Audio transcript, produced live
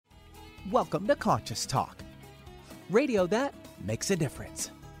Welcome to Conscious Talk, radio that makes a difference.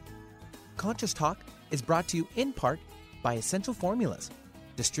 Conscious Talk is brought to you in part by Essential Formulas,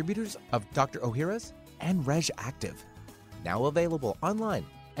 distributors of Dr. Ohhira's and Reg Active, now available online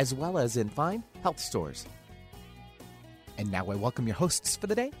as well as in fine health stores. And now I welcome your hosts for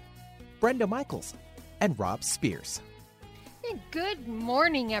the day, Brenda Michaels and Rob Spears. Good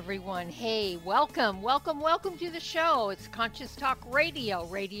morning, everyone. Hey, welcome to the show. It's Conscious Talk Radio,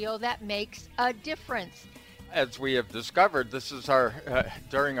 radio that makes a difference. As we have discovered, this is our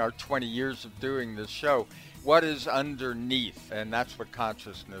during our 20 years of doing this show, what is underneath, and that's what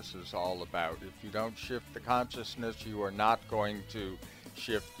consciousness is all about. If you don't shift the consciousness, you are not going to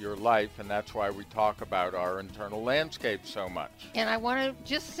shift your life, and that's why we talk about our internal landscape so much. And I want to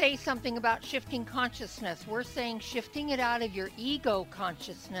just say something about shifting consciousness. We're saying shifting it out of your ego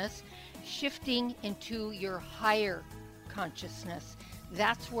consciousness, shifting into your higher consciousness.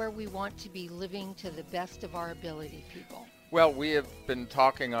 That's where we want to be living to the best of our ability, people. Well, we have been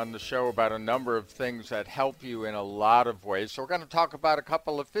talking on the show about a number of things that help you in a lot of ways. So we're going to talk about a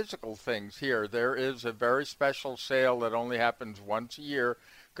couple of physical things here. There is a very special sale that only happens once a year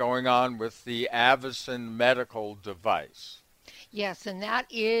going on with the Avacen medical device. Yes, and that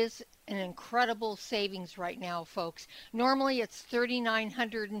is an incredible savings right now, folks. Normally it's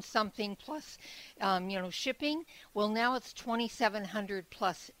 $3,900 and something plus, shipping. Well, now it's $2,700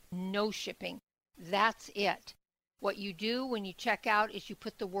 plus no shipping. That's it. What you do when you check out is you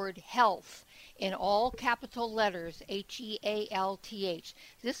put the word health in all capital letters, HEALTH.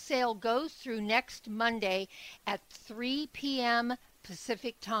 This sale goes through next Monday at 3 p.m.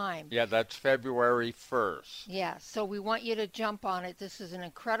 Pacific time. Yeah, that's February 1st. Yeah, so we want you to jump on it. This is an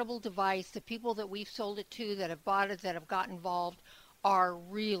incredible device. The people that we've sold it to, that have bought it, that have got involved, are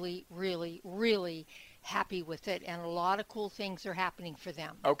really, really, really happy with it, and a lot of cool things are happening for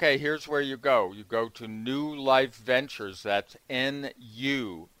them. Okay, here's where you go. You go to New Life Ventures. That's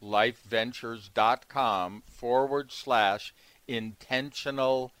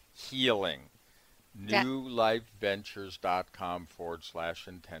NULifeventures.com/intentional healing.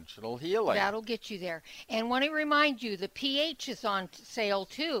 NewLifeVentures.com/intentional healing. That'll get you there. And want to remind you, the pH is on sale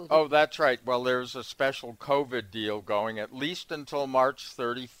too. Oh, that's right. Well, there's a special COVID deal going at least until March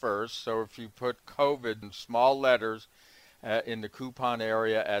 31st. So if you put COVID in small letters in the coupon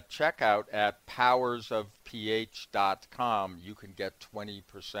area at checkout at powersofph.com, you can get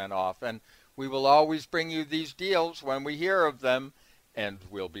 20% off. And we will always bring you these deals when we hear of them, and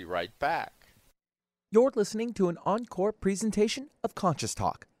we'll be right back. You're listening to an encore presentation of Conscious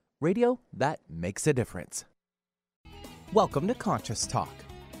Talk, radio that makes a difference. Welcome to Conscious Talk,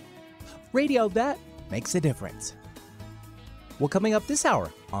 radio that makes a difference. Well, coming up this hour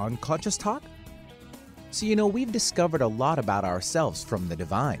on Conscious Talk, so we've discovered a lot about ourselves from the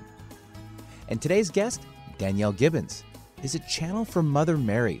divine. And today's guest, Danielle Gibbons, is a channel for Mother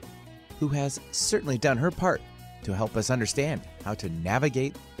Mary, who has certainly done her part to help us understand how to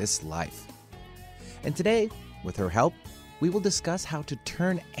navigate this life. And today, with her help, we will discuss how to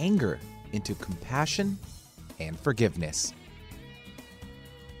turn anger into compassion and forgiveness.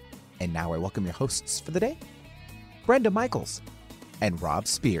 And now I welcome your hosts for the day, Brenda Michaels and Rob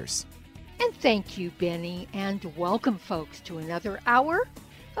Spears. And thank you, Benny, and welcome, folks, to another hour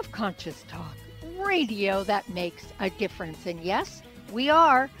of Conscious Talk, radio that makes a difference. And yes,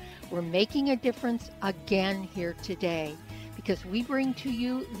 we're making a difference again here today, because we bring to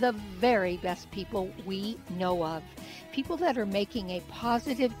you the very best people we know of. People that are making a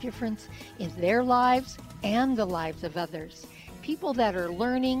positive difference in their lives and the lives of others. People that are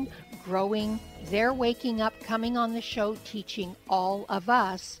learning, growing, they're waking up, coming on the show, teaching all of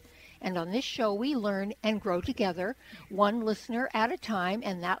us. And on this show, we learn and grow together, one listener at a time,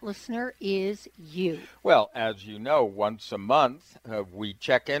 and that listener is you. Well, as you know, once a month, we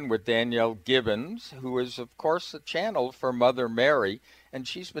check in with Danielle Gibbons, who is, of course, the channel for Mother Mary, and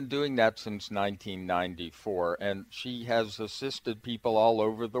she's been doing that since 1994, and she has assisted people all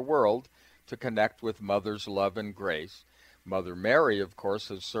over the world to connect with Mother's love and grace. Mother Mary, of course,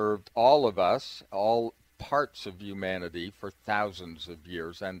 has served all of us, all parts of humanity, for thousands of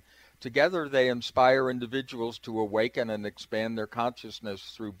years, and together they inspire individuals to awaken and expand their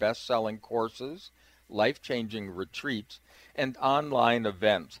consciousness through best-selling courses, life-changing retreats, and online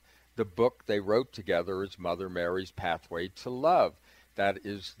events. The book they wrote together is Mother Mary's Pathway to Love. That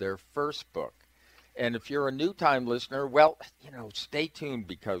is their first book. And if you're a new-time listener, well, stay tuned,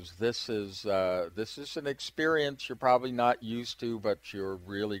 because this is an experience you're probably not used to, but you're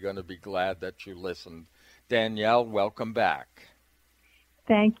really going to be glad that you listened. Danielle, welcome back.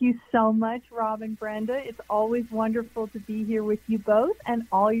 Thank you so much, Rob and Brenda. It's always wonderful to be here with you both and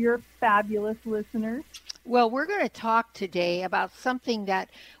all your fabulous listeners. Well, we're going to talk today about something that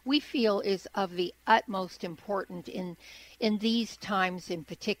we feel is of the utmost importance in these times in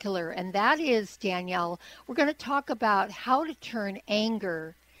particular, and that is, Danielle, we're going to talk about how to turn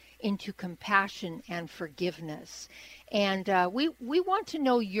anger into compassion and forgiveness. And we want to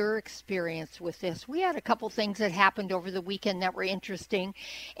know your experience with this. We had a couple things that happened over the weekend that were interesting,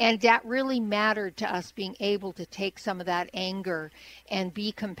 and that really mattered to us being able to take some of that anger and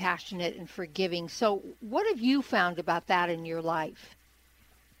be compassionate and forgiving. So what have you found about that in your life?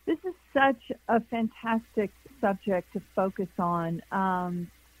 This is such a fantastic subject to focus on.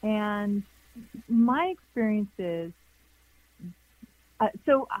 And my experience is,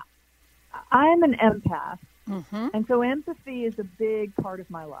 so I'm an empath. Mm-hmm. And so empathy is a big part of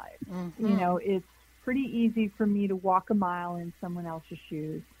my life. Mm-hmm. You know, it's pretty easy for me to walk a mile in someone else's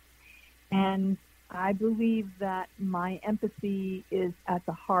shoes. And I believe that my empathy is at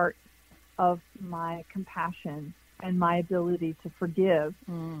the heart of my compassion and my ability to forgive.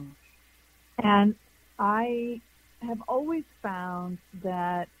 Mm. And I have always found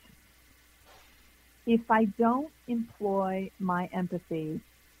that if I don't employ my empathy,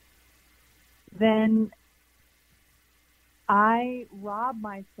 then I rob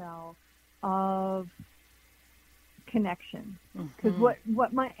myself of connection. Because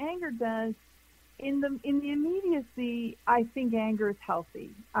what my anger does, in the immediacy, I think anger is healthy.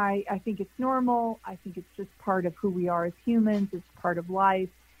 I think it's normal. I think it's just part of who we are as humans. It's part of life.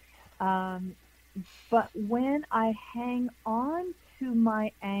 But when I hang on to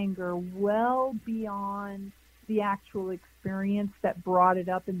my anger well beyond the actual experience that brought it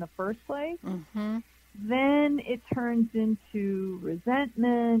up in the first place, then it turns into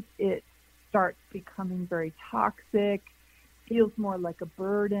resentment. It starts becoming very toxic, feels more like a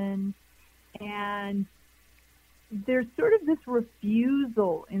burden. And there's sort of this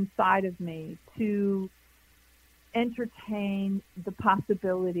refusal inside of me to entertain the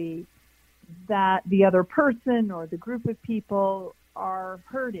possibility that the other person or the group of people are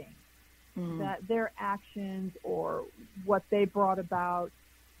hurting, that their actions or what they brought about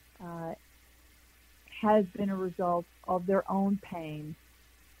has been a result of their own pain,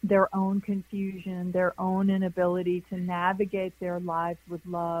 their own confusion, their own inability to navigate their lives with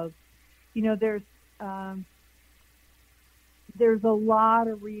love. You know, there's a lot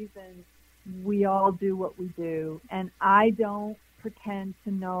of reasons we all do what we do, and I don't pretend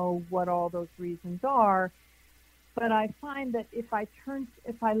to know what all those reasons are, but I find that if I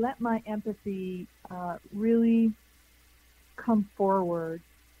let my empathy really come forward,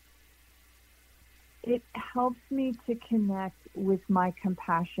 it helps me to connect with my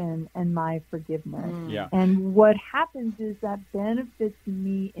compassion and my forgiveness. Yeah. And what happens is that benefits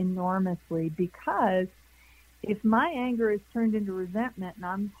me enormously, because if my anger is turned into resentment and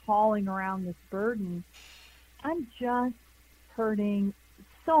I'm hauling around this burden, I'm just hurting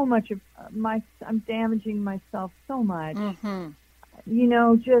so much of I'm damaging myself so much. You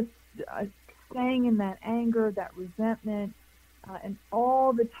know, just staying in that anger, that resentment, and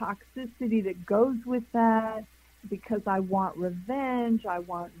all the toxicity that goes with that, because I want revenge. I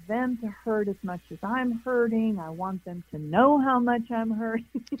want them to hurt as much as I'm hurting. I want them to know how much I'm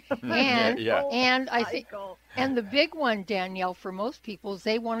hurting. And I think, and the big one, Danielle, for most people is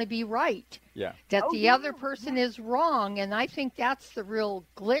they want to be right. Yeah. That the other person is wrong. And I think that's the real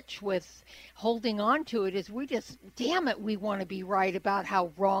glitch with holding on to it, is we just, damn it, we want to be right about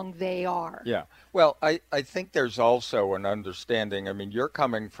how wrong they are. Yeah. Well, I think there's also an understanding. I mean, you're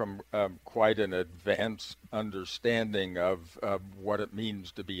coming from quite an advanced understanding of what it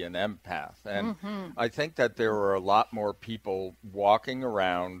means to be an empath. And I think that there are a lot more people walking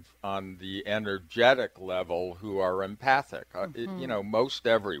around on the energetic level who are empathic. You know, most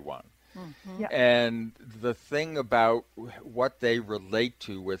everyone. And the thing about what they relate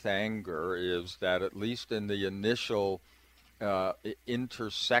to with anger is that, at least in the initial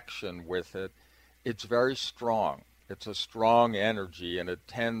intersection with it, it's very strong. It's a strong energy, and it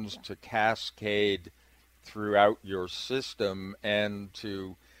tends to cascade throughout your system and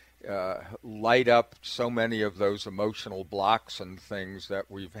to light up so many of those emotional blocks and things that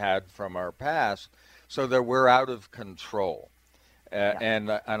we've had from our past, so that we're out of control. And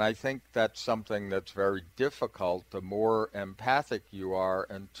I think that's something that's very difficult the more empathic you are,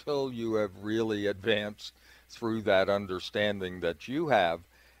 until you have really advanced through that understanding that you have.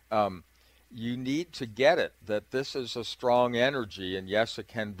 You need to get it, that this is a strong energy, and yes, it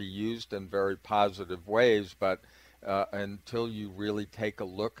can be used in very positive ways, but until you really take a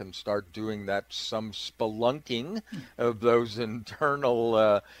look and start doing some spelunking of those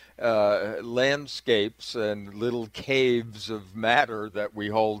internal landscapes and little caves of matter that we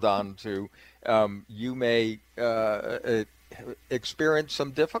hold on to, you may experience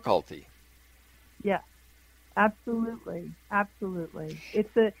some difficulty. Yeah, absolutely.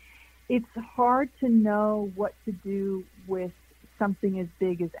 It's hard to know what to do with something as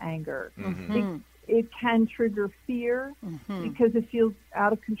big as anger. Mm-hmm. It can trigger fear because it feels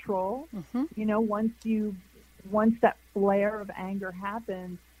out of control. Once that flare of anger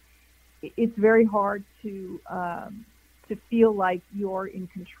happens, it's very hard to feel like you're in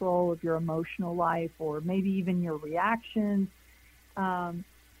control of your emotional life or maybe even your reactions.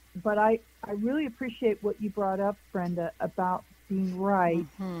 But I really appreciate what you brought up, Brenda, about being right.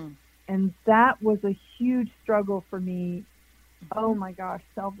 And that was a huge struggle for me. Oh my gosh,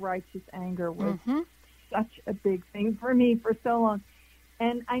 self-righteous anger was such a big thing for me for so long.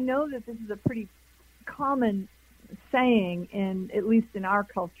 And I know that this is a pretty common saying, at least in our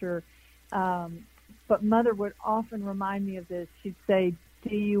culture, but Mother would often remind me of this. She'd say,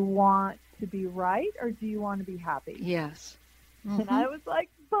 do you want to be right or do you want to be happy? Yes. And I was like,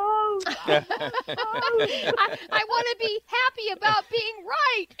 both. I want to be happy about being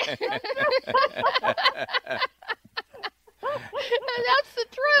right. That's the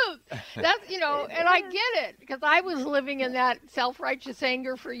truth. That's, and I get it because I was living in that self-righteous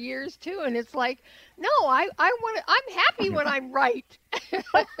anger for years too. And it's like, no, I'm happy when I'm right.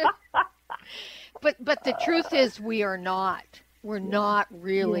 But the truth is we are not. We're not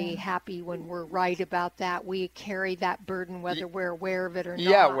really happy when we're right about that. We carry that burden whether we're aware of it or not.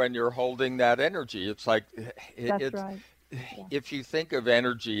 Yeah, when you're holding that energy. It's like, That's right. If you think of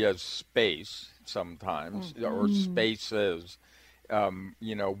energy as space sometimes, or spaces,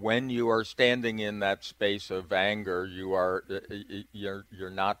 when you are standing in that space of anger, you're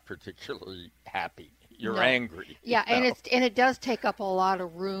not particularly happy. You're angry. Yeah, and it does take up a lot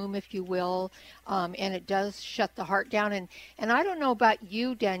of room, if you will, and it does shut the heart down. And I don't know about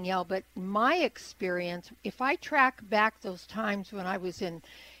you, Danielle, but my experience, if I track back those times when I was in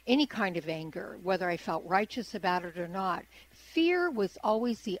any kind of anger, whether I felt righteous about it or not, fear was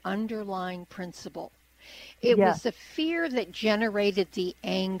always the underlying principle. It was the fear that generated the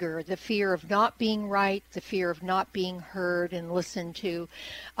anger, the fear of not being right, the fear of not being heard and listened to,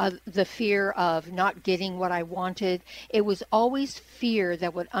 the fear of not getting what I wanted. It was always fear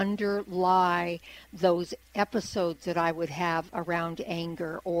that would underlie those episodes that I would have around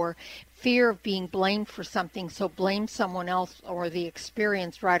anger, or fear of being blamed for something, so blame someone else or the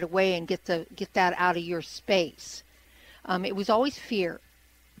experience right away and get that out of your space. It was always fear.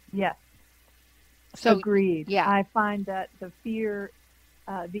 Yes. So, agreed. Yeah. I find that the fear,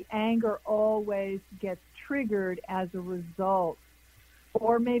 the anger always gets triggered as a result,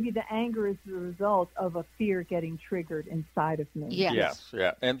 or maybe the anger is the result of a fear getting triggered inside of me. Yes.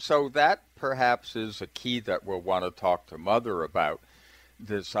 Yeah. And so that perhaps is a key that we'll want to talk to Mother about,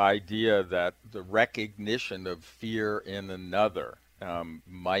 this idea that the recognition of fear in another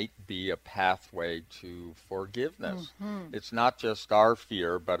might be a pathway to forgiveness. It's not just our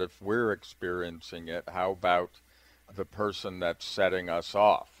fear, but if we're experiencing it, how about the person that's setting us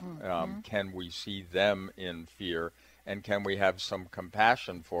off? Can we see them in fear, and can we have some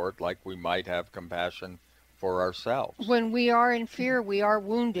compassion for it, like we might have compassion for ourselves? When we are in fear, we are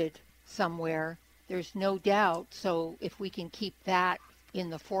wounded somewhere. There's no doubt. So if we can keep that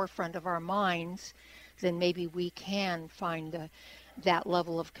in the forefront of our minds, then maybe we can find that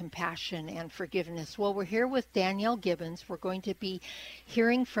level of compassion and forgiveness. Well, we're here with Danielle Gibbons. We're going to be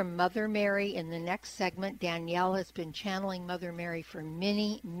hearing from Mother Mary in the next segment. Danielle has been channeling Mother Mary for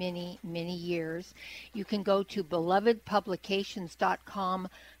many, many, many years. You can go to belovedpublications.com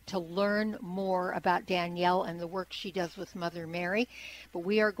to learn more about Danielle and the work she does with Mother Mary. But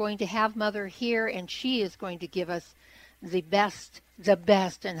we are going to have Mother here, and she is going to give us the best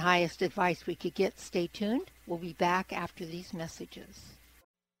and highest advice we could get. Stay tuned. We'll be back after these messages.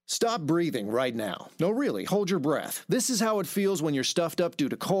 Stop breathing right now. No, really, hold your breath. This is how it feels when you're stuffed up due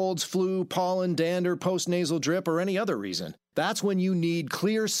to colds, flu, pollen, dander, postnasal drip, or any other reason. That's when you need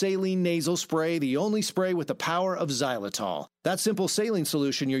Clear Saline Nasal Spray, the only spray with the power of xylitol. That simple saline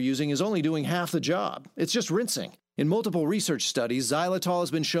solution you're using is only doing half the job. It's just rinsing. In multiple research studies, xylitol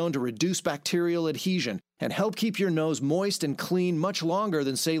has been shown to reduce bacterial adhesion and help keep your nose moist and clean much longer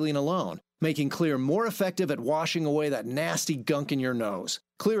than saline alone, making Clear more effective at washing away that nasty gunk in your nose.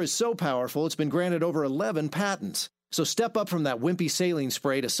 Clear is so powerful, it's been granted over 11 patents. So step up from that wimpy saline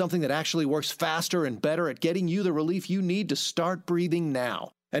spray to something that actually works faster and better at getting you the relief you need to start breathing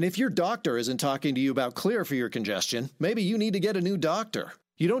now. And if your doctor isn't talking to you about Xlear for your congestion, maybe you need to get a new doctor.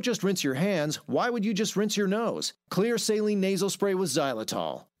 You don't just rinse your hands. Why would you just rinse your nose? Xlear Saline Nasal Spray with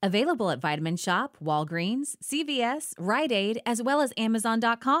xylitol. Available at Vitamin Shoppe, Walgreens, CVS, Rite Aid, as well as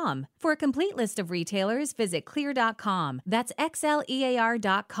Amazon.com. For a complete list of retailers, visit Xlear.com. That's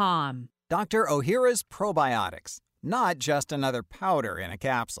XLEAR.com. Dr. Ohhira's Probiotics. Not just another powder in a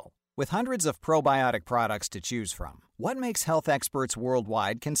capsule. With hundreds of probiotic products to choose from, what makes health experts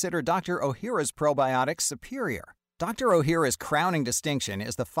worldwide consider Dr. Ohhira's probiotics superior? Dr. Ohhira's crowning distinction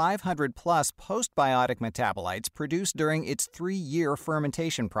is the 500-plus postbiotic metabolites produced during its 3-year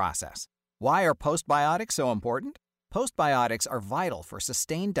fermentation process. Why are postbiotics so important? Postbiotics are vital for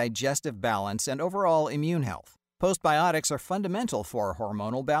sustained digestive balance and overall immune health. Postbiotics are fundamental for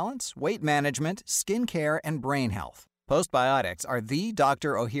hormonal balance, weight management, skin care, and brain health. Postbiotics are the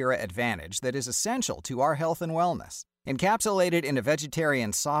Dr. Ohhira advantage that is essential to our health and wellness. Encapsulated in a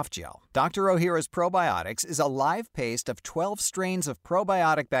vegetarian soft gel, Dr. Ohhira's Probiotics is a live paste of 12 strains of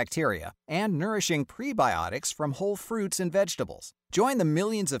probiotic bacteria and nourishing prebiotics from whole fruits and vegetables. Join the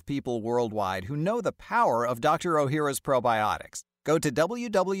millions of people worldwide who know the power of Dr. Ohhira's Probiotics. Go to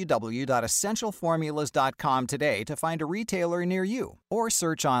www.essentialformulas.com today to find a retailer near you or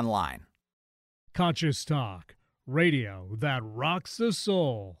search online. Conscious Talk, radio that rocks the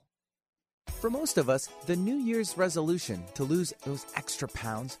soul. For most of us, the New Year's resolution to lose those extra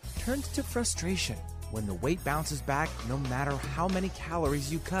pounds turns to frustration when the weight bounces back no matter how many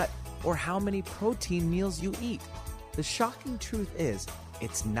calories you cut or how many protein meals you eat. The shocking truth is,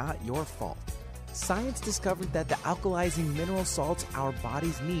 it's not your fault. Science discovered that the alkalizing mineral salts our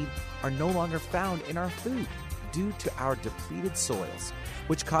bodies need are no longer found in our food due to our depleted soils,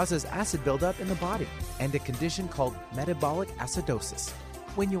 which causes acid buildup in the body and a condition called metabolic acidosis.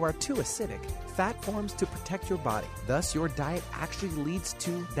 When you are too acidic, fat forms to protect your body. Thus, your diet actually leads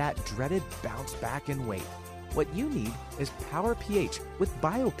to that dreaded bounce back in weight. What you need is Power pH with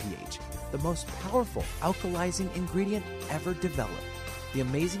BioPH, the most powerful alkalizing ingredient ever developed. The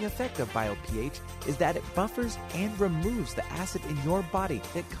amazing effect of BioPH is that it buffers and removes the acid in your body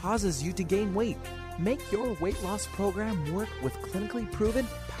that causes you to gain weight. Make your weight loss program work with clinically proven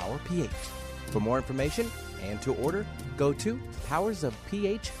Power pH. For more information and to order, go to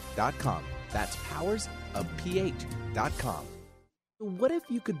powersofph.com. That's powersofph.com. What if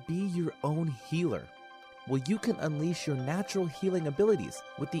you could be your own healer? Well, you can unleash your natural healing abilities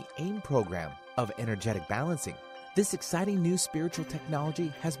with the AIM program of energetic balancing. This exciting new spiritual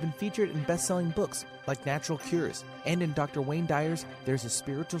technology has been featured in best-selling books like Natural Cures, and in Dr. Wayne Dyer's There's a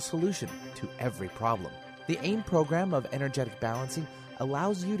Spiritual Solution to Every Problem. The AIM program of energetic balancing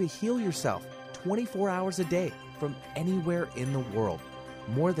allows you to heal yourself 24 hours a day from anywhere in the world.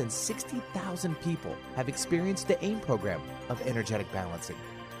 More than 60,000 people have experienced the AIM program of energetic balancing.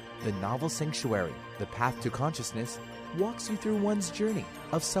 The novel Sanctuary, The Path to Consciousness, walks you through one's journey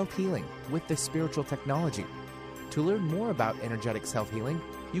of self-healing with this spiritual technology. To learn more about energetic self-healing,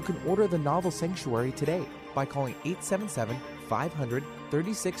 you can order the novel Sanctuary today by calling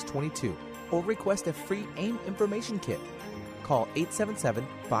 877-500-3622 or request a free AIM information kit. Call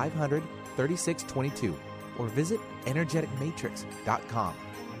 877-500-3622 or visit energeticmatrix.com.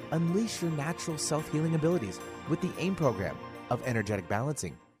 Unleash your natural self-healing abilities with the AIM program of energetic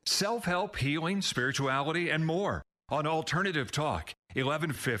balancing. Self-help, healing, spirituality, and more on Alternative Talk,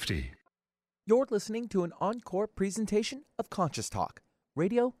 1150. You're listening to an encore presentation of Conscious Talk,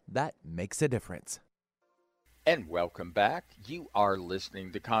 radio that makes a difference. And welcome back. You are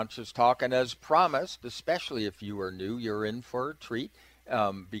listening to Conscious Talk, and as promised, especially if you are new, you're in for a treat,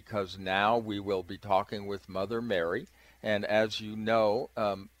 because now we will be talking with Mother Mary. And as you know,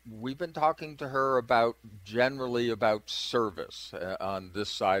 we've been talking to her generally about service on this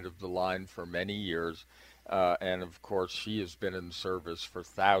side of the line for many years. And of course, she has been in service for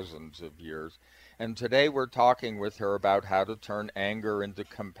thousands of years. And today we're talking with her about how to turn anger into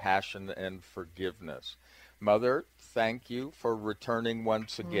compassion and forgiveness. Mother, thank you for returning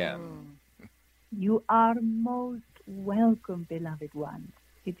once again. You are most welcome, beloved ones.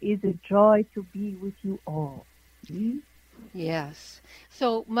 It is a joy to be with you all. Yes.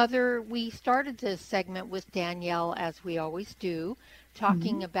 So, Mother, we started this segment with Danielle, as we always do,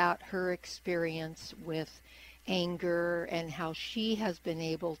 talking about her experience with anger and how she has been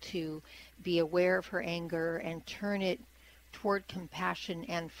able to be aware of her anger and turn it toward compassion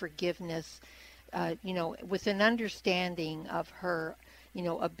and forgiveness, with an understanding of her,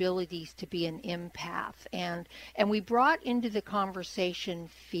 abilities to be an empath. And we brought into the conversation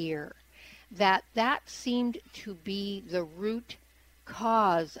fear. That seemed to be the root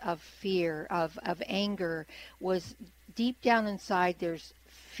cause of fear, of anger, was deep down inside there's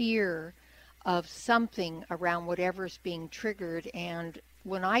fear of something around whatever's being triggered. And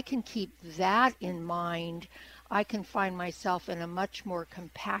when I can keep that in mind, I can find myself in a much more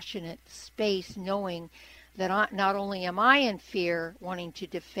compassionate space, knowing that not only am I in fear, wanting to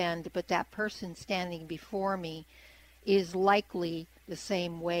defend, but that person standing before me is likely the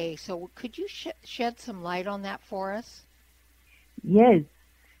same way. So could you shed some light on that for us? Yes.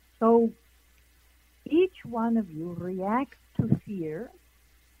 So each one of you reacts to fear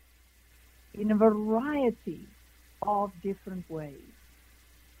in a variety of different ways.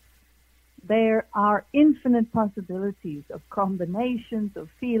 There are infinite possibilities of combinations of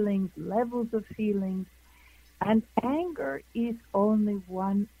feelings, levels of feelings, and anger is only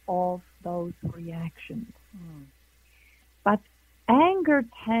one of those reactions. But anger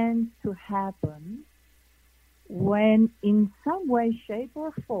tends to happen when, in some way, shape,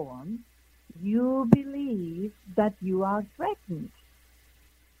 or form, you believe that you are threatened.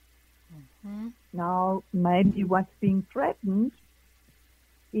 Now, maybe what's being threatened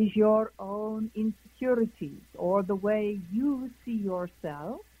is your own insecurities or the way you see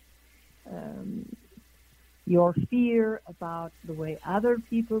yourself, your fear about the way other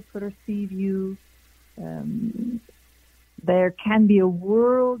people perceive you. There can be a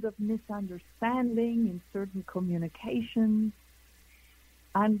world of misunderstanding in certain communications.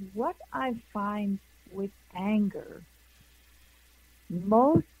 And what I find with anger,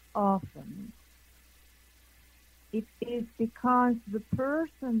 most often, it is because the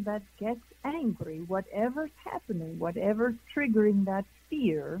person that gets angry, whatever's happening, whatever's triggering that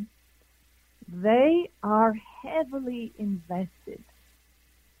fear, they are heavily invested.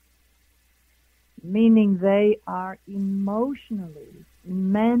 Meaning they are emotionally,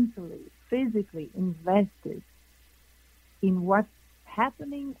 mentally, physically invested in what's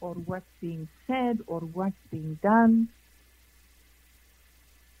happening or what's being said or what's being done.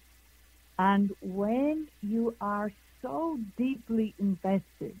 And when you are so deeply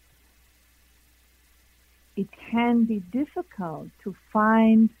invested, it can be difficult to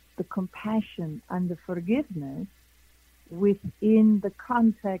find the compassion and the forgiveness within the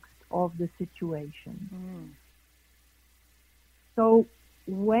context of the situation. So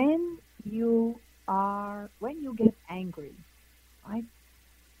when you get angry, right,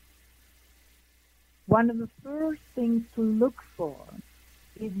 one of the first things to look for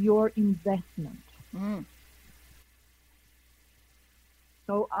is your investment.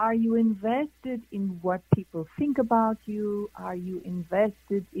 So are you invested in what people think about you? Are you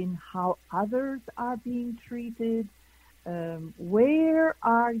invested in how others are being treated? Where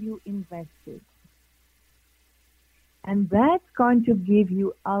are you invested? And that's going to give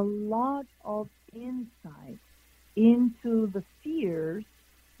you a lot of insight into the fears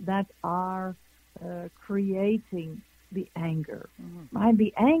that are creating the anger. Right?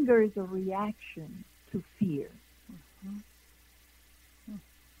 The anger is a reaction to fear.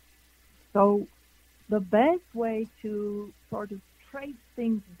 So the best way to sort of trace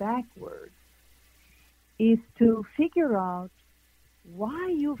things backwards is to figure out why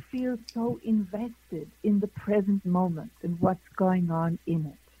you feel so invested in the present moment and what's going on in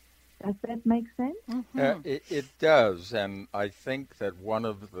it. Does that make sense? It does, and I think that one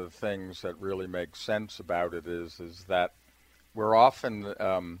of the things that really makes sense about it is that we're often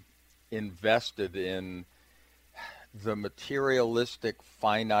invested in the materialistic,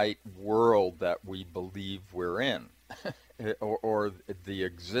 finite world that we believe we're in, or the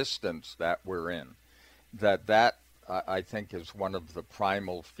existence that we're in. That I think is one of the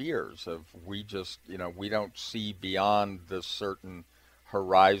primal fears of we don't see beyond this certain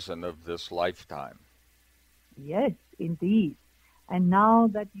horizon of this lifetime. Yes, indeed. And now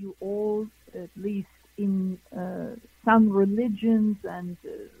that you all, at least in some religions and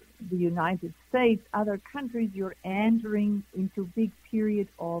the United States, other countries, you're entering into big period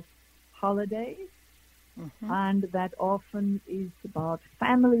of holidays. And that often is about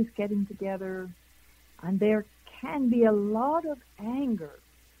families getting together. And there can be a lot of anger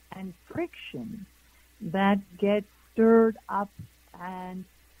and friction that gets stirred up and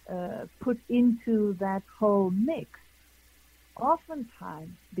put into that whole mix.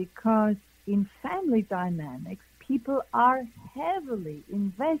 Oftentimes, because in family dynamics, people are heavily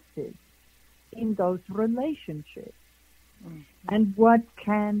invested in those relationships. And what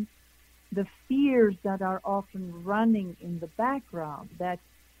can the fears that are often running in the background that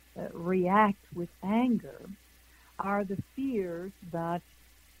react with anger are the fears that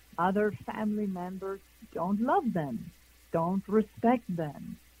other family members don't love them, don't respect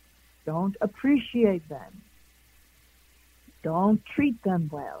them, don't appreciate them, don't treat them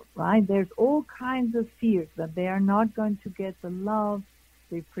well, right? There's all kinds of fears that they are not going to get the love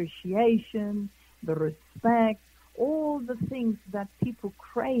the appreciation, the respect, all the things that people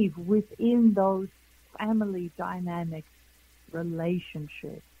crave within those family dynamic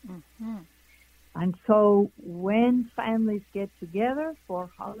relationships. Mm-hmm. And so when families get together for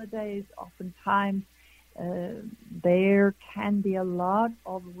holidays, oftentimes there can be a lot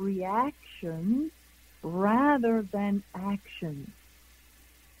of reactions rather than actions.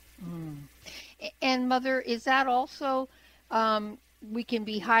 Mm. And Mother, is that also, we can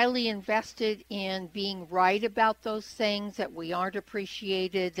be highly invested in being right about those things, that we aren't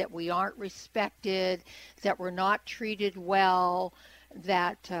appreciated, that we aren't respected, that we're not treated well,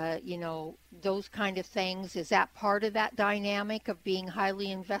 that, those kind of things. Is that part of that dynamic of being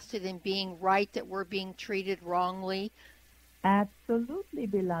highly invested in being right, that we're being treated wrongly? Absolutely,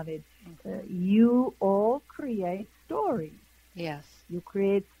 beloved. You all create stories. Yes. You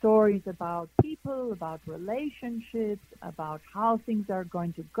create stories about people, about relationships, about how things are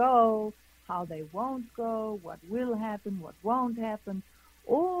going to go, how they won't go, what will happen, what won't happen,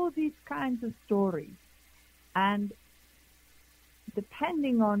 all these kinds of stories. And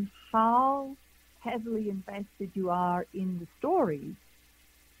depending on how heavily invested you are in the stories,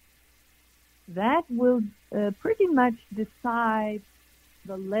 that will pretty much decide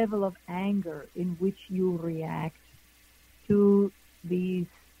the level of anger in which you react to these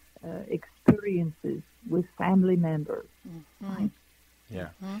experiences with family members. Mm-hmm. Right? Yeah.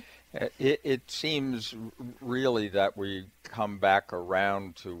 Mm-hmm. It seems really that we come back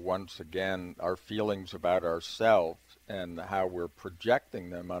around to, once again, our feelings about ourselves and how we're projecting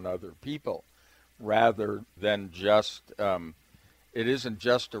them on other people, rather than just, it isn't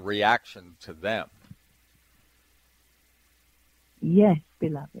just a reaction to them. Yes,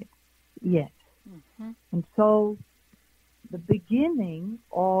 beloved. Yes. Mm-hmm. And so the beginning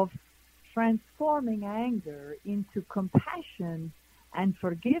of transforming anger into compassion and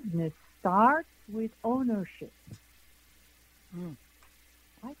forgiveness starts with ownership. Mm.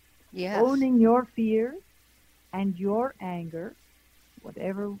 Right? Yes. Owning your fears and your anger,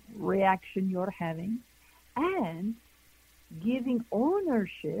 whatever reaction you're having, and giving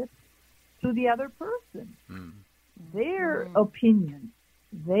ownership to the other person. Mm. Their opinions,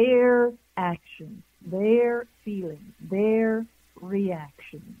 their actions, their feelings, their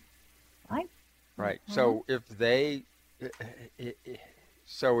reactions. Right? Right. Mm-hmm. So if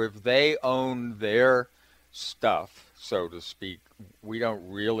they own their stuff, so to speak, we don't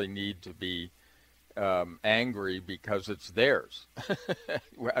really need to be angry because it's theirs.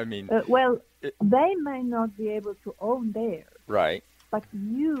 I mean, they may not be able to own theirs, right? but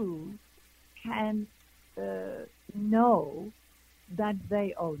you can know that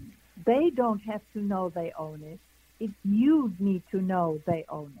they own it. They don't have to know they own it. You need to know they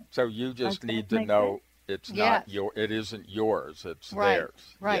own it. So you just Does need that to make know sense? it's Yes. not it isn't yours, it's Right,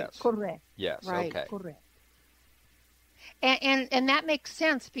 theirs. right. Yes. Correct. Yes. Right. Okay. Correct. And that makes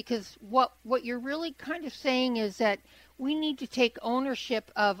sense, because what you're really kind of saying is that we need to take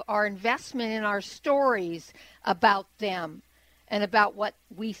ownership of our investment in our stories about them and about what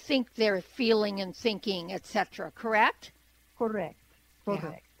we think they're feeling and thinking, etc. Correct? Correct.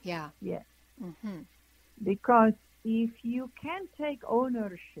 Correct. Yeah. Yes. Mm-hmm. Because if you can take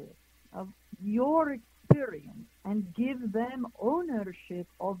ownership of your experience and give them ownership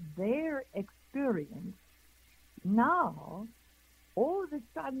of their experience, now all of a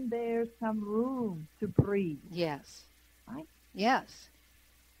sudden there's some room to breathe. Yes. Right? Yes.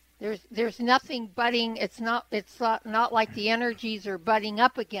 There's nothing butting. It's not like the energies are butting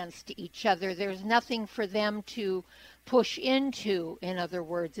up against each other. There's nothing for them to push into. In other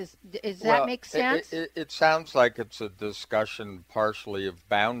words, is that make sense? It sounds like it's a discussion partially of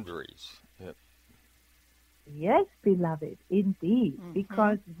boundaries. Yes, beloved, indeed. Mm-hmm.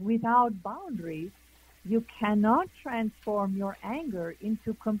 Because without boundaries, you cannot transform your anger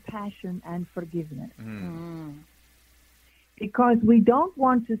into compassion and forgiveness. Mm. Because we don't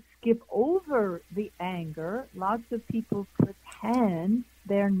want to skip over the anger. Lots of people pretend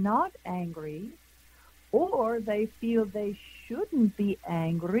they're not angry, or they feel they shouldn't be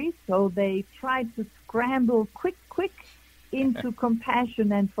angry, so they try to scramble quick into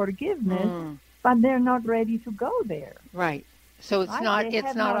compassion and forgiveness, but they're not ready to go there. Right. So it's right? not. They It's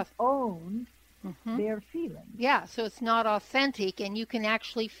have not owned their feelings. Yeah. So it's not authentic, and you can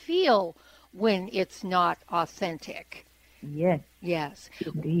actually feel when it's not authentic. Yes. Yes.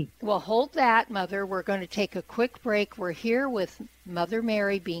 Indeed. Well, hold that, Mother. We're going to take a quick break. We're here with Mother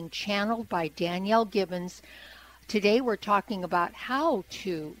Mary being channeled by Danielle Gibbons. Today we're talking about how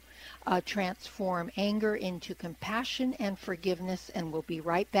to transform anger into compassion and forgiveness, and we'll be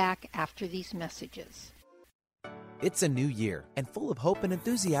right back after these messages. It's a new year and full of hope and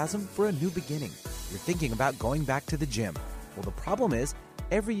enthusiasm for a new beginning. You're thinking about going back to the gym. Well, the problem is,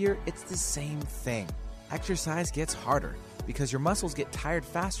 every year it's the same thing. Exercise gets harder because your muscles get tired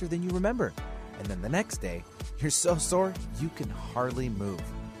faster than you remember. And then the next day, you're so sore you can hardly move.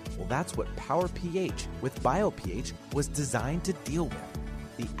 Well, that's what Power pH with BioPH was designed to deal with.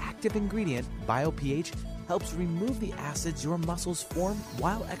 The active ingredient, BioPH, helps remove the acids your muscles form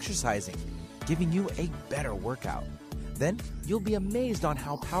while exercising, giving you a better workout. Then you'll be amazed on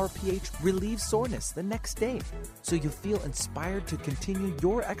how Power pH relieves soreness the next day, so you feel inspired to continue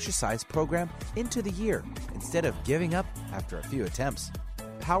your exercise program into the year instead of giving up after a few attempts.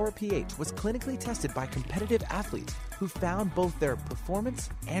 Power pH was clinically tested by competitive athletes who found both their performance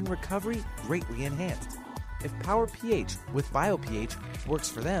and recovery greatly enhanced. If Power pH with BioPH works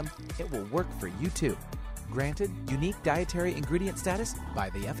for them, it will work for you too. Granted unique dietary ingredient status by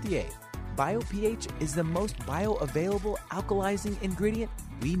the FDA. BioPH is the most bioavailable alkalizing ingredient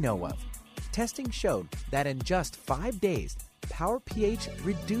we know of. Testing showed that in just 5 days, Power pH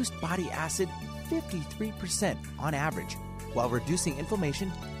reduced body acid 53% on average, while reducing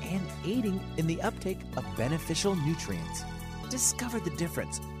inflammation and aiding in the uptake of beneficial nutrients. Discover the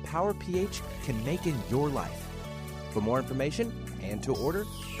difference Power pH can make in your life. For more information and to order,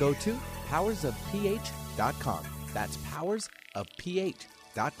 go to powersofph.com. That's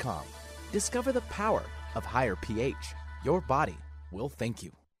powersofph.com. Discover the power of higher pH. Your body will thank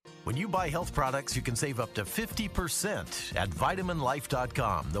you. When you buy health products, you can save up to 50% at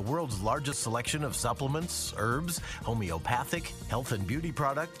VitaminLife.com, the world's largest selection of supplements, herbs, homeopathic, health and beauty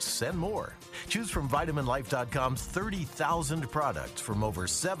products, and more. Choose from VitaminLife.com's 30,000 products from over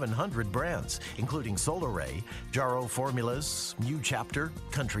 700 brands, including Solaray, Jarrow Formulas, New Chapter,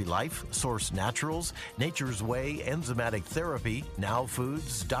 Country Life, Source Naturals, Nature's Way, Enzymatic Therapy, Now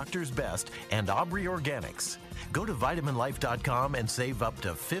Foods, Doctor's Best, and Aubrey Organics. Go to VitaminLife.com and save up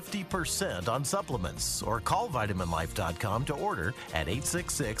to 50% on supplements, or call VitaminLife.com to order at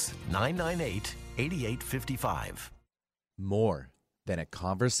 866-998-8855. More than a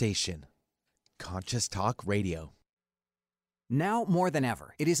conversation. Conscious Talk Radio. Now more than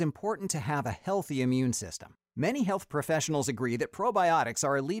ever, it is important to have a healthy immune system. Many health professionals agree that probiotics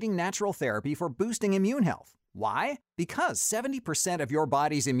are a leading natural therapy for boosting immune health. Why? Because 70% of your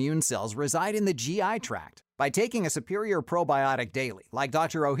body's immune cells reside in the GI tract. By taking a superior probiotic daily, like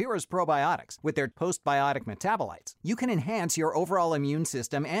Dr. Ohhira's probiotics, with their postbiotic metabolites, you can enhance your overall immune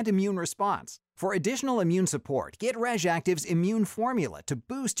system and immune response. For additional immune support, get RegActive's Immune Formula to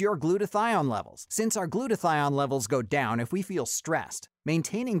boost your glutathione levels, since our glutathione levels go down if we feel stressed.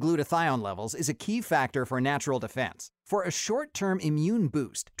 Maintaining glutathione levels is a key factor for natural defense. For a short-term immune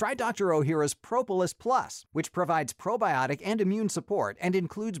boost, try Dr. Ohhira's Propolis Plus, which provides probiotic and immune support and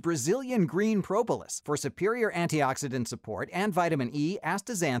includes Brazilian green propolis for superior antioxidant support and vitamin E,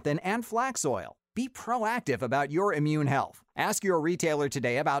 astaxanthin, and flax oil. Be proactive about your immune health. Ask your retailer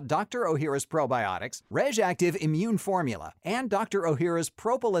today about Dr. Ohhira's probiotics, RegActive Immune Formula, and Dr. Ohhira's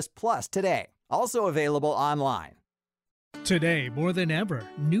Propolis Plus today. Also available online. Today, more than ever,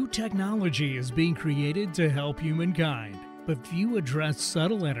 new technology is being created to help humankind. But few address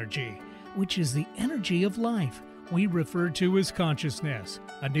subtle energy, which is the energy of life we refer to as consciousness.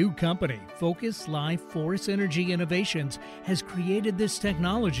 A new company, Focus Life Force Energy Innovations, has created this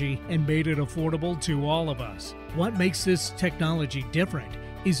technology and made it affordable to all of us. What makes this technology different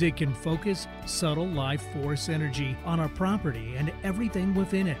is it can focus subtle life force energy on a property and everything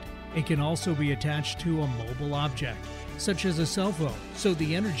within it. It can also be attached to a mobile object, such as a cell phone, so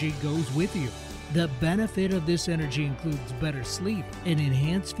the energy goes with you. The benefit of this energy includes better sleep, an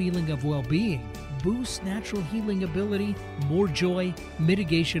enhanced feeling of well-being, boosts natural healing ability, more joy,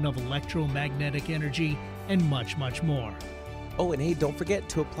 mitigation of electromagnetic energy, and much, much more. Oh, and hey, don't forget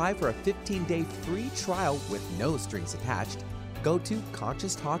to apply for a 15-day free trial with no strings attached. Go to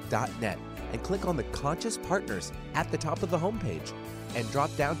ConsciousTalk.net and click on the Conscious Partners at the top of the homepage and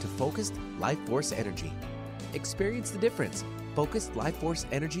drop down to Focused Life Force Energy. Experience the difference Focused Life Force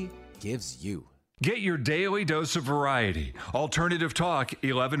Energy gives you. Get your daily dose of variety. Alternative Talk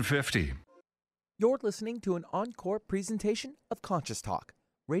 1150. You're listening to an encore presentation of Conscious Talk,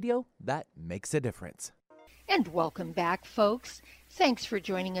 radio that makes a difference. And welcome back, folks. Thanks for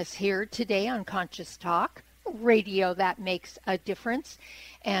joining us here today on Conscious Talk, radio that makes a difference,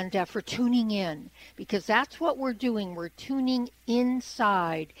 and for tuning in, because that's what we're doing. We're tuning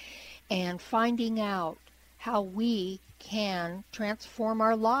inside and finding out how we can transform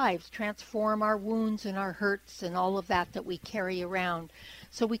our lives, transform our wounds and our hurts and all of that we carry around,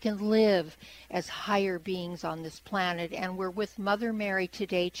 so we can live as higher beings on this planet. And we're with Mother Mary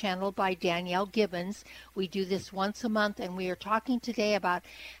today, channeled by Danielle Gibbons. We do this once a month, and we are talking today about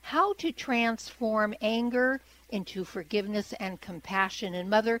how to transform anger into forgiveness and compassion. And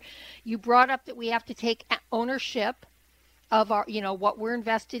Mother, you brought up that we have to take ownership of our, what we're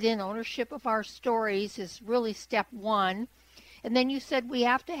invested in. Ownership of our stories is really step one. And then you said we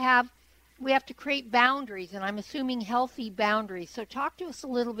have to create boundaries, and I'm assuming healthy boundaries. So talk to us a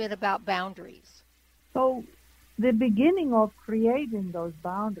little bit about boundaries. So the beginning of creating those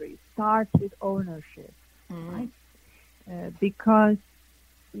boundaries starts with ownership, right? Because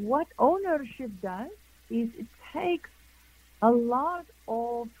what ownership does is it takes a lot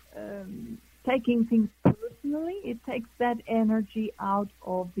of taking things personally. It takes that energy out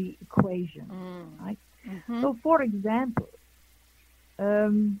of the equation, right? So, for example,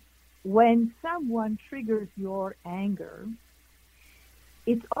 when someone triggers your anger,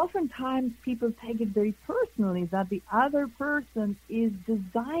 it's oftentimes people take it very personally that the other person is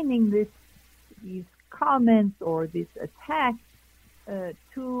designing these comments or this attack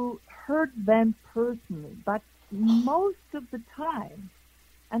to hurt them personally. But most of the time,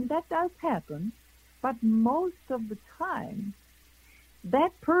 and that does happen, but most of the time,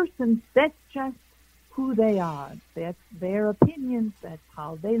 that person, that's just who they are. That's their opinions. That's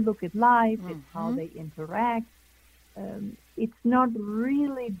how they look at life. It's how they interact. It's not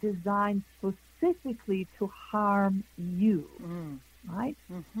really designed specifically to harm you, right?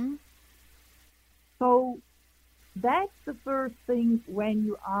 So that's the first thing when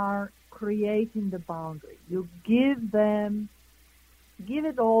you are creating the boundary. You give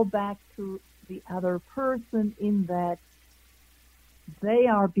it all back to the other person in that they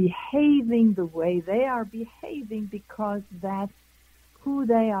are behaving the way they are behaving because that's who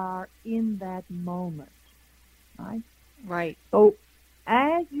they are in that moment, right? Right. So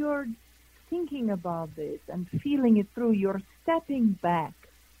as you're thinking about this and feeling it through, you're stepping back.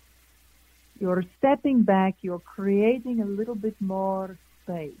 You're creating a little bit more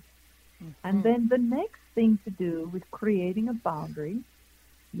space. And then the next thing to do with creating a boundary,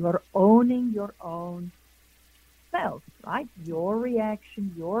 you're owning your own self, right? Your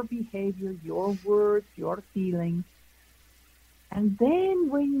reaction, your behavior, your words, your feelings. And then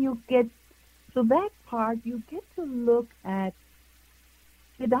when you get to that part, you get to look at,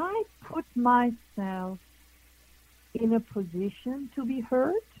 did I put myself in a position to be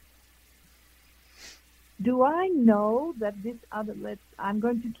hurt? Do I know that this other, I'm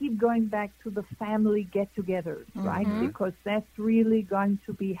going to keep going back to the family get-togethers, right? Because that's really going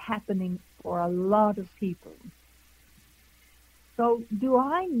to be happening for a lot of people. So do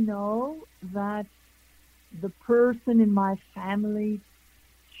I know that the person in my family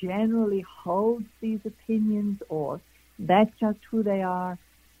generally holds these opinions, or that's just who they are?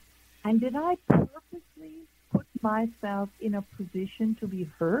 And did I purposely put myself in a position to be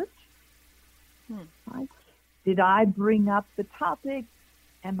hurt? Right? Did I bring up the topic?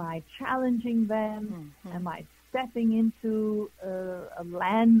 Am I challenging them? Am I stepping into a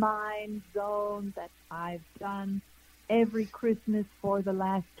landmine zone that I've done every Christmas for the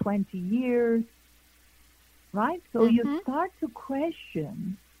last 20 years? Right? So you start to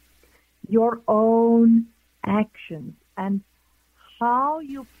question your own actions and how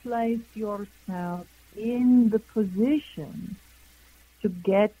you place yourself in the position to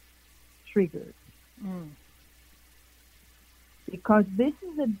get triggered. Because this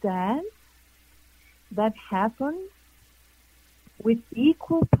is a dance that happens with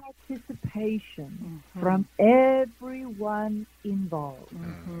equal participation from everyone involved.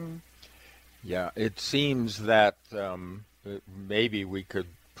 Yeah, it seems that maybe we could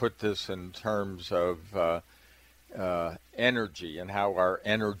put this in terms of energy and how our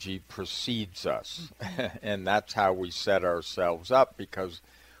energy precedes us. And that's how we set ourselves up, because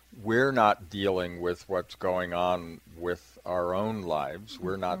we're not dealing with what's going on with our own lives.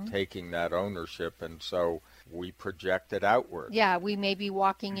 We're not taking that ownership, and so we project it outward. Yeah, we may be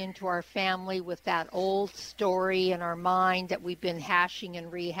walking into our family with that old story in our mind that we've been hashing and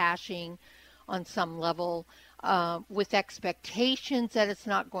rehashing on some level, with expectations that it's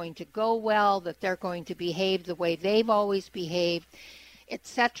not going to go well, that they're going to behave the way they've always behaved,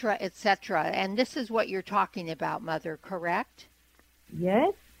 etc., etc. And this is what you're talking about, Mother, correct?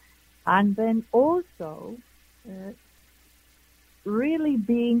 Yes. And then also really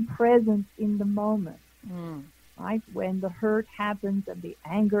being present in the moment, right? When the hurt happens and the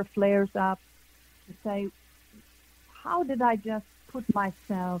anger flares up, to say, how did I just put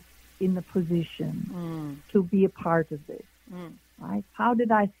myself in the position to be a part of this? Right? How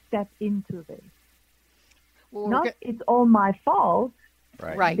did I step into this? Well, not it's all my fault,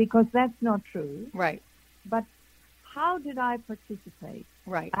 right? Because that's not true, right? But how did I participate?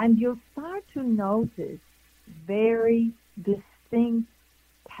 Right. And you'll start to notice very distinct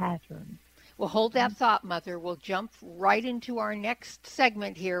patterns. Well, hold that thought, Mother. We'll jump right into our next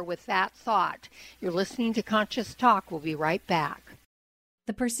segment here with that thought. You're listening to Conscious Talk. We'll be right back.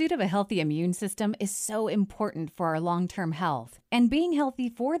 The pursuit of a healthy immune system is so important for our long-term health. And being healthy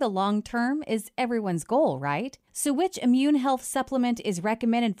for the long term is everyone's goal, right? So which immune health supplement is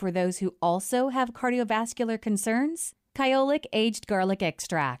recommended for those who also have cardiovascular concerns? Kyolic Aged Garlic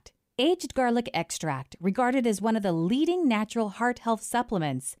Extract. Aged garlic extract, regarded as one of the leading natural heart health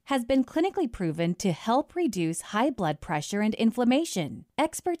supplements, has been clinically proven to help reduce high blood pressure and inflammation.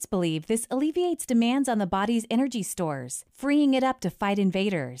 Experts believe this alleviates demands on the body's energy stores, freeing it up to fight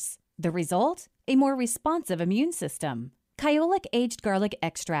invaders. The result? A more responsive immune system. Kyolic Aged Garlic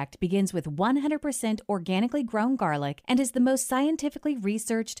Extract begins with 100% organically grown garlic and is the most scientifically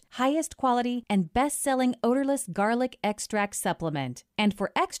researched, highest quality, and best-selling odorless garlic extract supplement. And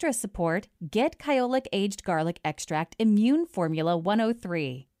for extra support, get Kyolic Aged Garlic Extract Immune Formula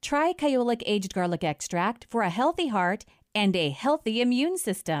 103. Try Kyolic Aged Garlic Extract for a healthy heart and a healthy immune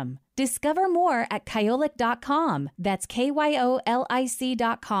system. Discover more at kyolic.com. That's KYOLIC.com.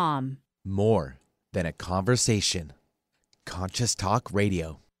 More than a conversation. Conscious Talk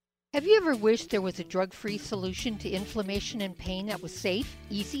Radio. Have you ever wished there was a drug-free solution to inflammation and pain that was safe,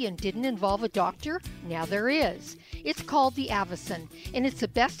 easy, and didn't involve a doctor? Now there is. It's called the Avicen, and it's the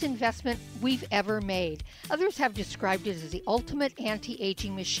best investment we've ever made. Others have described it as the ultimate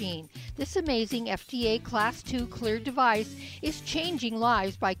anti-aging machine. This amazing FDA Class II cleared device is changing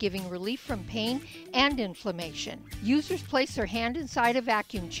lives by giving relief from pain and inflammation. Users place their hand inside a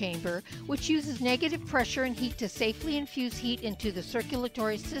vacuum chamber, which uses negative pressure and heat to safely infuse heat into the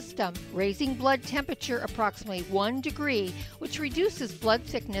circulatory system, raising blood temperature approximately 1 degree, which reduces blood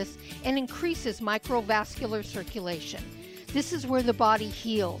thickness and increases microvascular circulation. This is where the body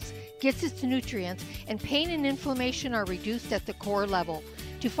heals, gets its nutrients, and pain and inflammation are reduced at the core level.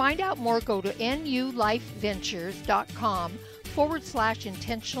 To find out more, go to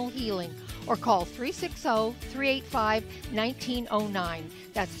nulifeventures.com/intentional healing or call 360-385-1909.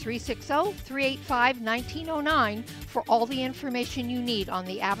 That's 360-385-1909 for all the information you need on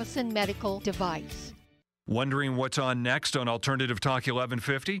the Avicen medical device. Wondering what's on next on Alternative Talk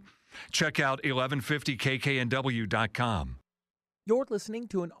 1150? Check out 1150kknw.com. You're listening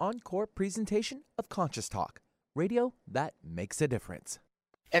to an encore presentation of Conscious Talk, radio that makes a difference.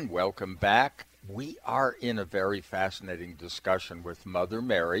 And welcome back. We are in a very fascinating discussion with Mother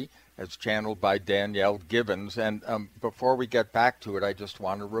Mary, as channeled by Danielle Gibbons. And before we get back to it, I just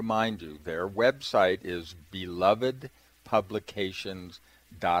want to remind you, their website is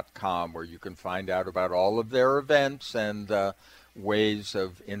belovedpublications.com, where you can find out about all of their events and ways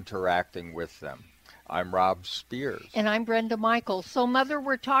of interacting with them. I'm Rob Spears. And I'm Brenda Michaels. So, Mother,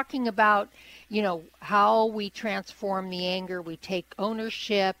 we're talking about, how we transform the anger. We take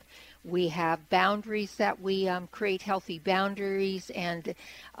ownership. We have boundaries that we create healthy boundaries. And,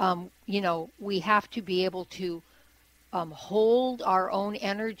 we have to be able to hold our own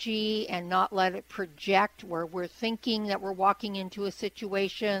energy and not let it project where we're thinking that we're walking into a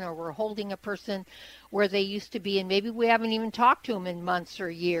situation or we're holding a person where they used to be. And maybe we haven't even talked to them in months or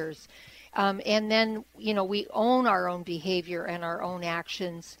years. And then, we own our own behavior and our own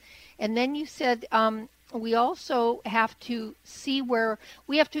actions. And then you said we also have to see where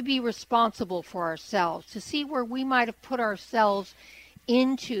we have to be responsible for ourselves, to see where we might have put ourselves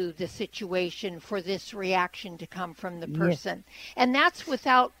into the situation for this reaction to come from the person. Yes. And that's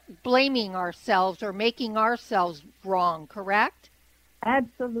without blaming ourselves or making ourselves wrong, correct?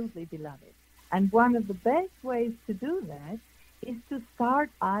 Absolutely, beloved. And one of the best ways to do that is to start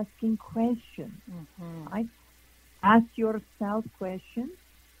asking questions. Right? Ask yourself questions.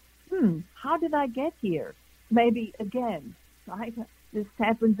 How did I get here? Maybe again, right? This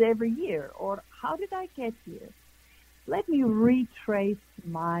happens every year. Or how did I get here? Let me retrace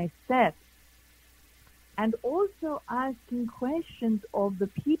my steps. And also asking questions of the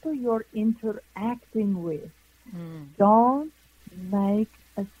people you're interacting with. Don't make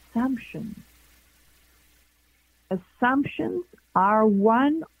assumptions. Assumptions are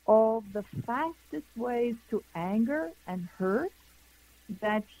one of the fastest ways to anger and hurt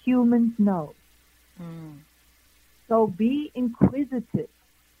that humans know. So be inquisitive.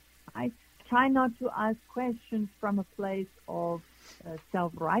 I try not to ask questions from a place of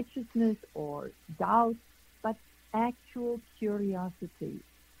self-righteousness or doubt, but actual curiosity.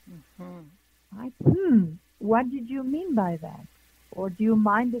 What did you mean by that? Or do you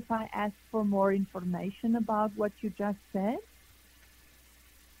mind if I ask for more information about what you just said?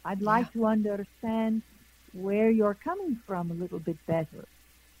 I'd like to understand where you're coming from a little bit better.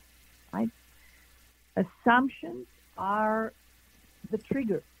 Right? Assumptions are the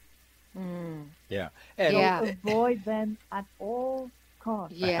trigger. Yeah. And avoid them at all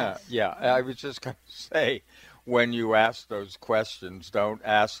costs. Yes. I was just going to say, when you ask those questions, don't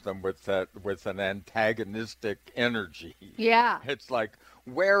ask them with an antagonistic energy. Yeah. It's like,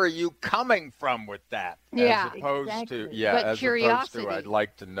 where are you coming from with that? Yeah. As opposed But curiosity. I'd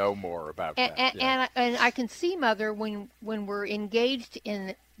like to know more about that. And I can see, Mother, when we're engaged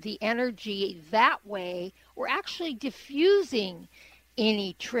in the energy that way, we're actually diffusing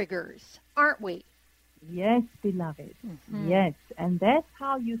any triggers, aren't we? Yes, beloved. Yes. And that's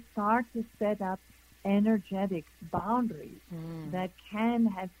how you start to set up energetic boundaries that can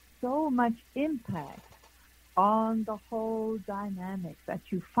have so much impact on the whole dynamic that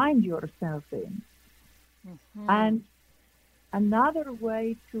you find yourself in. And another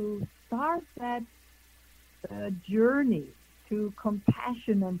way to start that journey to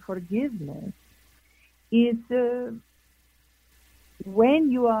compassion and forgiveness is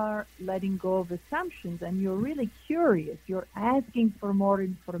when you are letting go of assumptions and you're really curious, you're asking for more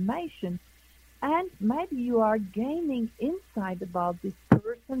information, and maybe you are gaining insight about this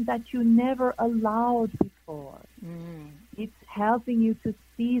person that you never allowed before. It's helping you to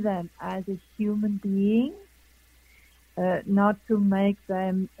see them as a human being, not to make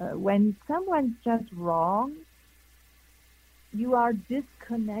them, when someone's just wrong, you are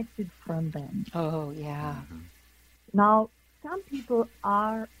disconnected from them. Oh, yeah. Now, some people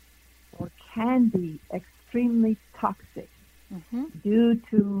are or can be extremely toxic due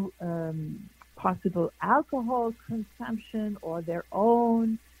to possible alcohol consumption or their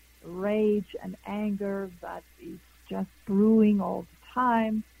own rage and anger that is just brewing all the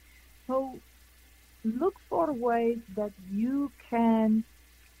time. So look for ways that you can,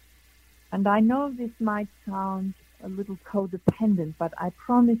 and I know this might sound a little codependent, but I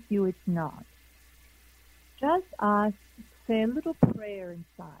promise you it's not. Just say a little prayer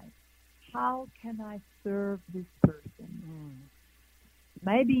inside. How can I serve this person?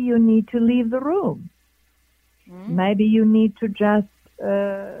 Maybe you need to leave the room. Maybe you need to just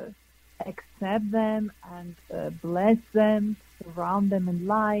accept them and bless them, surround them in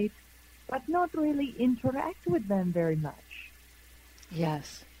light, but not really interact with them very much.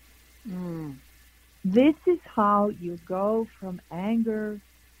 Yes. This is how you go from anger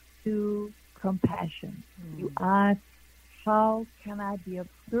to compassion. You ask, how can I be of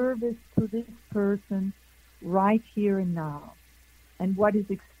service to this person right here and now? And what is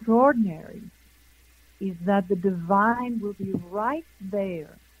extraordinary is that the divine will be right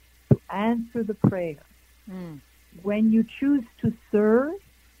there to answer the prayer. When you choose to serve,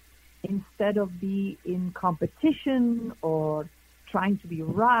 instead of be in competition or trying to be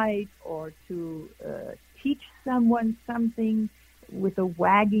right or to teach someone something with a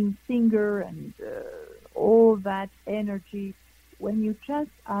wagging finger and all that energy, when you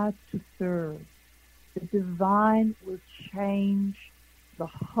just ask to serve, the divine will change the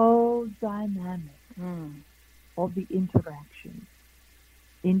whole dynamic of the interaction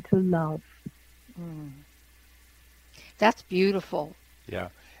into love. That's beautiful. Yeah.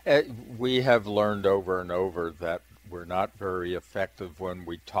 We have learned over and over that we're not very effective when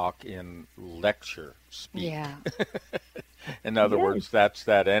we talk in lecture speak. Yeah. In other words, that's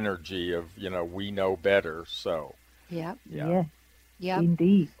that energy of, we know better, so. Yep. Yes. Yep.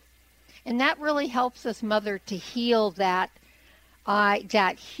 Indeed. And that really helps us, Mother, to heal that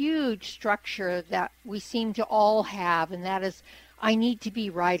huge structure that we seem to all have, and that is, I need to be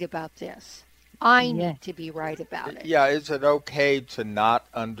right about this. I need to be right about it. Yeah, is it okay to not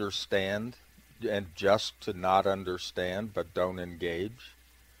understand and just to not understand but don't engage?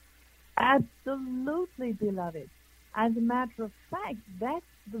 Absolutely, beloved. As a matter of fact, that's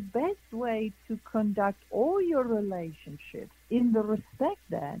the best way to conduct all your relationships, in the respect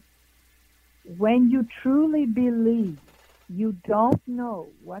that when you truly believe you don't know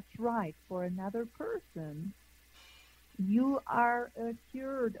what's right for another person, you are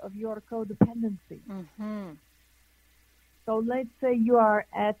cured of your codependency. So let's say you are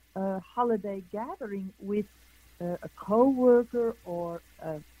at a holiday gathering with a coworker or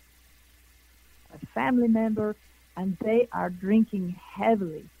a family member, and they are drinking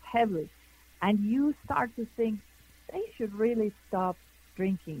heavily, and you start to think they should really stop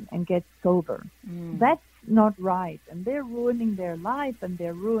drinking and get sober. That's not right, and they're ruining their life, and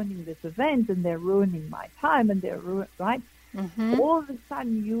they're ruining this event, and they're ruining my time, and they're right. all of a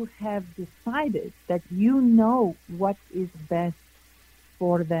sudden you have decided that you know what is best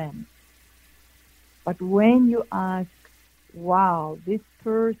for them. But when you ask, wow, this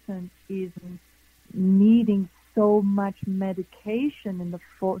person is needing so much medication in the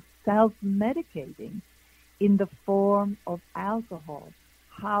self-medicating in the form of alcohol,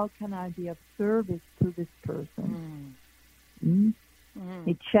 how can I be of service to this person?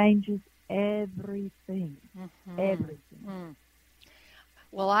 It changes everything. Everything.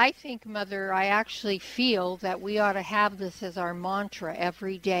 Well, I think, Mother, I actually feel that we ought to have this as our mantra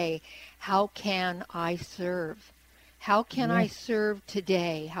every day. How can I serve? How can I serve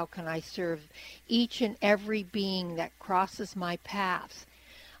today? How can I serve each and every being that crosses my path?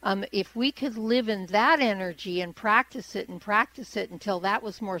 If we could live in that energy and practice it until that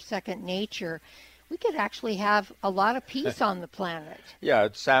was more second nature, we could actually have a lot of peace on the planet. Yeah,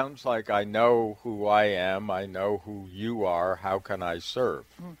 it sounds like I know who I am. I know who you are. How can I serve?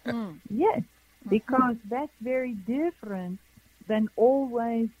 Yes, because that's very different than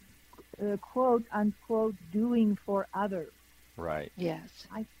always, quote unquote, doing for others. Right. Yes.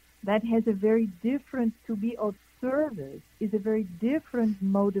 That has a very different, to be of service is a very different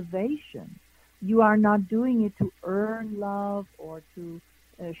motivation. You are not doing it to earn love or to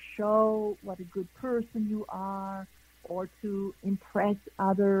show what a good person you are or to impress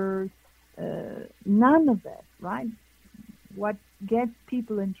others. None of that, right? What gets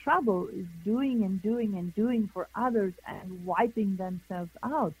people in trouble is doing and doing and doing for others and wiping themselves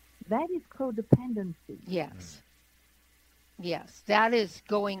out. That is codependency. Yes. Yes, that is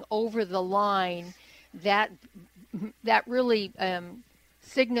going over the line. That really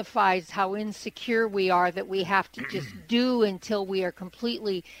signifies how insecure we are, that we have to just do until we are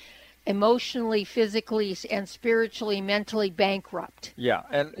completely emotionally, physically, and spiritually, mentally bankrupt. Yeah,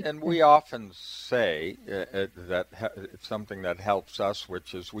 and we often say that it's something that helps us,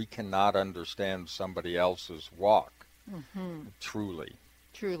 which is we cannot understand somebody else's walk. Truly.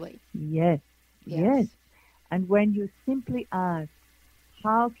 Yes. And when you simply ask,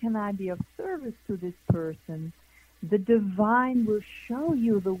 how can I be of service to this person, the divine will show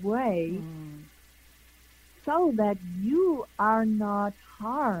you the way so that you are not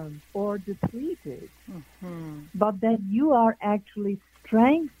harmed or depleted, but that you are actually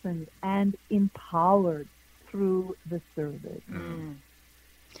strengthened and empowered through the service.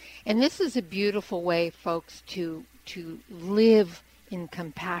 And this is a beautiful way, folks, to live in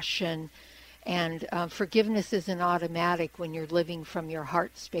compassion. And forgiveness isn't automatic when you're living from your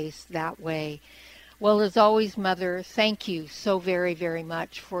heart space that way. Well, as always, Mother, thank you so very, very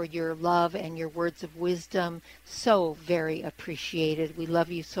much for your love and your words of wisdom. So very appreciated. We love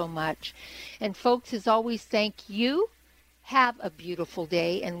you so much. And folks, as always, thank you. Have a beautiful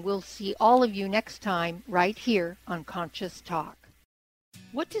day, and we'll see all of you next time right here on Conscious Talk.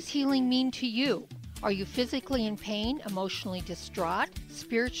 What does healing mean to you? Are you physically in pain, emotionally distraught,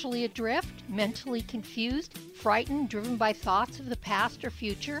 spiritually adrift, mentally confused, frightened, driven by thoughts of the past or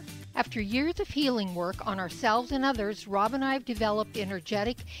future? After years of healing work on ourselves and others, Rob and I have developed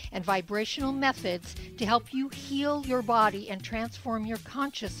energetic and vibrational methods to help you heal your body and transform your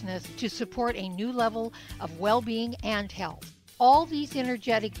consciousness to support a new level of well-being and health. All these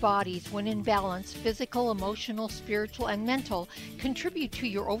energetic bodies, when in balance, physical, emotional, spiritual, and mental, contribute to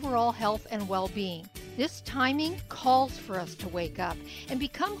your overall health and well-being. This timing calls for us to wake up and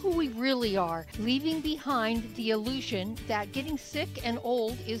become who we really are, leaving behind the illusion that getting sick and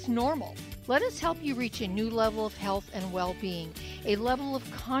old is normal. Let us help you reach a new level of health and well-being, a level of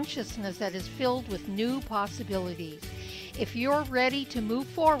consciousness that is filled with new possibilities. If you're ready to move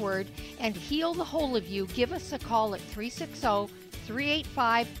forward and heal the whole of you, give us a call at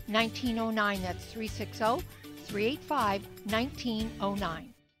 360-385-1909. That's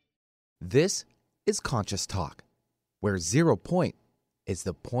 360-385-1909. This is Conscious Talk, where 0 point is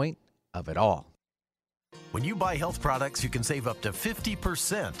the point of it all. When you buy health products, you can save up to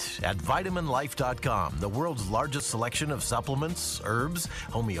 50% at VitaminLife.com, the world's largest selection of supplements, herbs,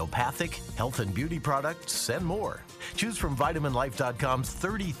 homeopathic, health and beauty products, and more. Choose from VitaminLife.com's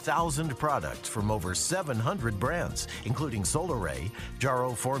 30,000 products from over 700 brands, including Solaray,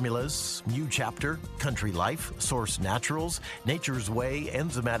 Jarrow Formulas, New Chapter, Country Life, Source Naturals, Nature's Way,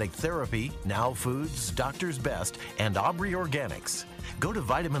 Enzymatic Therapy, Now Foods, Doctor's Best, and Aubrey Organics. Go to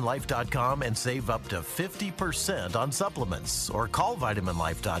VitaminLife.com and save up to 50% on supplements, or call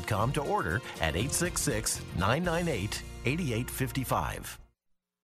VitaminLife.com to order at 866-998-8855.